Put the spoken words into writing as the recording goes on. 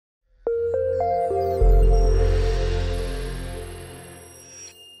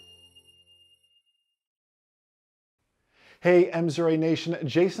Hey, MzeroA Nation,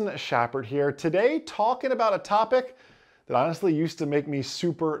 Jason Shappert here. Today, talking about a topic that honestly used to make me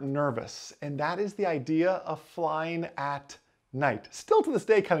super nervous, and that is the idea of flying at night. Still to this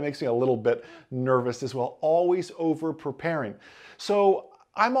day kind of makes me a little bit nervous as well, always over preparing. So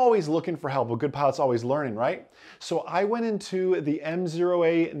I'm always looking for help. A good pilot's always learning, right? So I went into the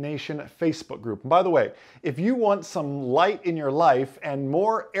MzeroA Nation Facebook group. And by the way, if you want some light in your life and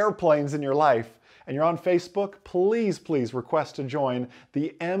more airplanes in your life, and you're on Facebook, please request to join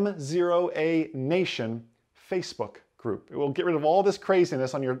the MzeroA Nation Facebook group. It will get rid of all this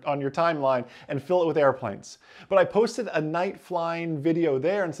craziness on your timeline and fill it with airplanes. But I posted a night flying video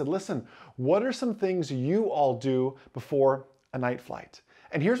there and said, listen, what are some things you all do before a night flight?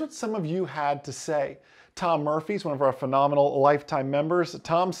 And here's what some of you had to say. Tom Murphy's one of our phenomenal lifetime members.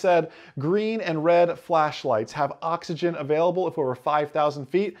 Tom said, green and red flashlights, have oxygen available if over 5,000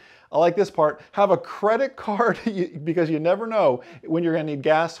 feet. I like this part, have a credit card because you never know when you're gonna need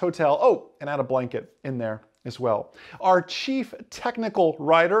gas, hotel, oh, and add a blanket in there as well. Our chief technical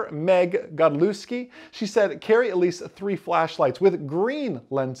writer, Meg Godlewski, she said, carry at least 3 flashlights with green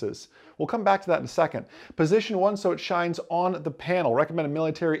lenses. We'll come back to that in a second. Position one so it shines on the panel. Recommended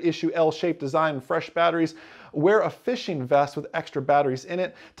military issue L-shaped design and fresh batteries. Wear a fishing vest with extra batteries in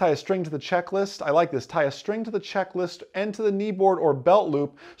it. Tie a string to the checklist. I like this. Tie a string to the checklist and to the knee board or belt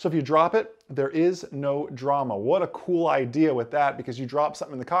loop. So if you drop it, there is no drama. What a cool idea with that, because you drop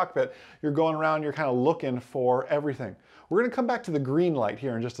something in the cockpit, you're going around, you're kind of looking for everything. We're going to come back to the green light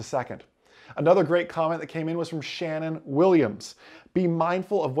here in just a second. Another great comment that came in was from Shannon Williams. Be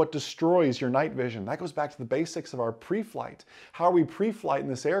mindful of what destroys your night vision. That goes back to the basics of our pre-flight. How are we pre-flight in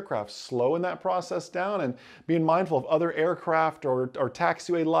this aircraft? Slowing that process down and being mindful of other aircraft or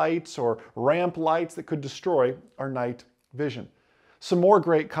taxiway lights or ramp lights that could destroy our night vision. Some more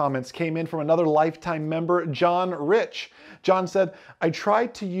great comments came in from another lifetime member, John Rich. John said, I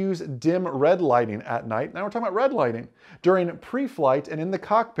tried to use dim red lighting at night. Now we're talking about red lighting. During pre-flight and in the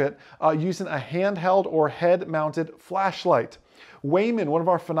cockpit, using a handheld or head-mounted flashlight. Wayman, one of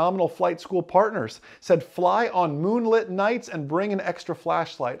our phenomenal flight school partners, said fly on moonlit nights and bring an extra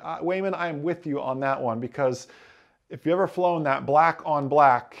flashlight. Wayman, I am with you on that one, because if you've ever flown that black on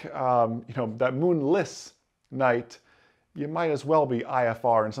black, that moonless night, you might as well be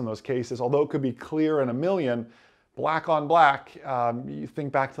IFR in some of those cases. Although it could be clear in a million, black on black, you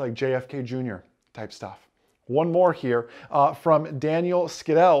think back to like JFK Jr. type stuff. One more here from Daniel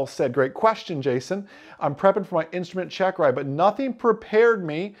Skidell said, great question, Jason. I'm prepping for my instrument check ride, but nothing prepared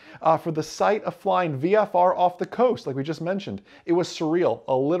me for the sight of flying VFR off the coast, like we just mentioned. It was surreal,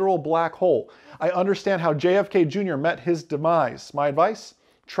 a literal black hole. I understand how JFK Jr. met his demise. My advice?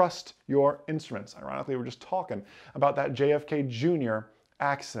 Trust your instruments. Ironically, we're just talking about that JFK Jr.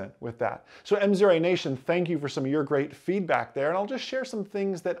 accident with that. So MzeroA Nation, thank you for some of your great feedback there, and I'll just share some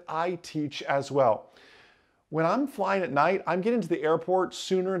things that I teach as well. When I'm flying at night, I'm getting to the airport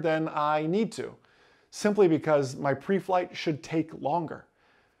sooner than I need to, simply because my pre-flight should take longer.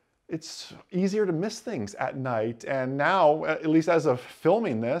 It's easier to miss things at night, and now, at least as of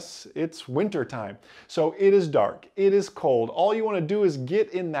filming this, it's winter time. So it is dark, it is cold. All you want to do is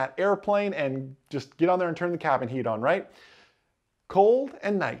get in that airplane and just get on there and turn the cabin heat on, right? Cold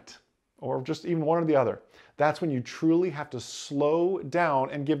and night, or just even one or the other. That's when you truly have to slow down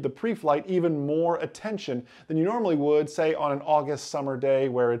and give the pre-flight even more attention than you normally would, say, on an August summer day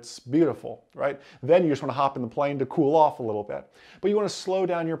where it's beautiful, right? Then you just want to hop in the plane to cool off a little bit. But you want to slow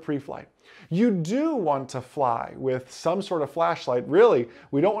down your pre-flight. You do want to fly with some sort of flashlight. Really,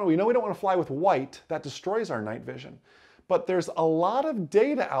 we know we don't want to fly with white. That destroys our night vision. But there's a lot of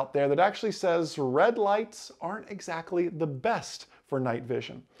data out there that actually says red lights aren't exactly the best for night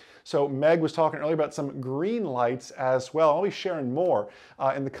vision. So Meg was talking earlier about some green lights as well. I'll be sharing more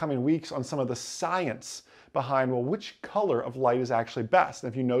in the coming weeks on some of the science behind, well, which color of light is actually best.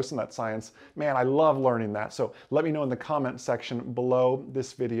 And if you know some of that science, man, I love learning that. So let me know in the comment section below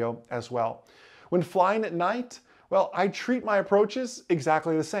this video as well. When flying at night, well, I treat my approaches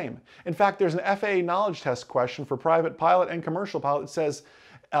exactly the same. In fact, there's an FAA knowledge test question for private pilot and commercial pilot that says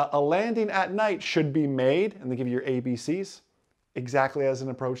a landing at night should be made, and they give you your ABCs, exactly as an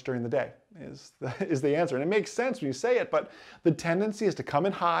approach during the day is the answer. And it makes sense when you say it, but the tendency is to come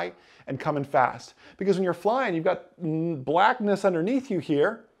in high and come in fast. Because when you're flying, you've got blackness underneath you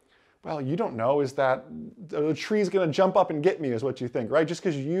here. Well, you don't know, is that the tree's gonna jump up and get me is what you think, right? Just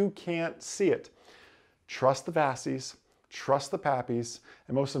because you can't see it. Trust the VASIs, trust the PAPIs,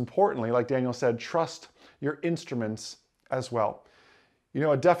 and most importantly, like Daniel said, trust your instruments as well. You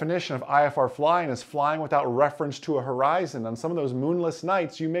know, a definition of IFR flying is flying without reference to a horizon. On some of those moonless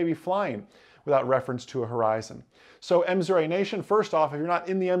nights, you may be flying without reference to a horizon. So MzeroA Nation, first off, if you're not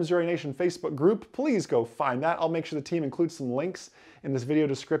in the MzeroA Nation Facebook group, please go find that. I'll make sure the team includes some links in this video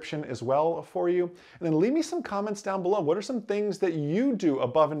description as well for you. And then leave me some comments down below. What are some things that you do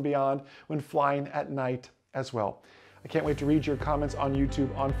above and beyond when flying at night as well? I can't wait to read your comments on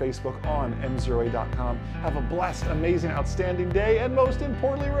YouTube, on Facebook, on MzeroA.com. Have a blessed, amazing, outstanding day, and most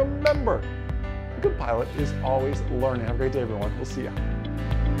importantly, remember, a good pilot is always learning. Have a great day, everyone. We'll see you.